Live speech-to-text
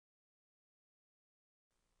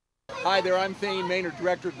Hi there, I'm Thane, Maynard,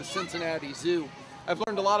 director of the Cincinnati Zoo. I've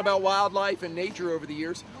learned a lot about wildlife and nature over the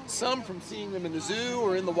years, some from seeing them in the zoo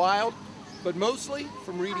or in the wild, but mostly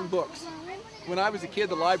from reading books. When I was a kid,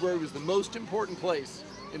 the library was the most important place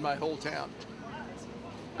in my whole town.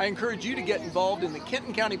 I encourage you to get involved in the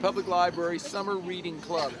Kenton County Public Library Summer Reading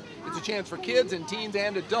Club. It's a chance for kids and teens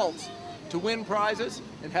and adults to win prizes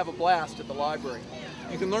and have a blast at the library.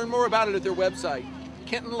 You can learn more about it at their website,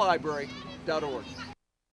 kentonlibrary.org.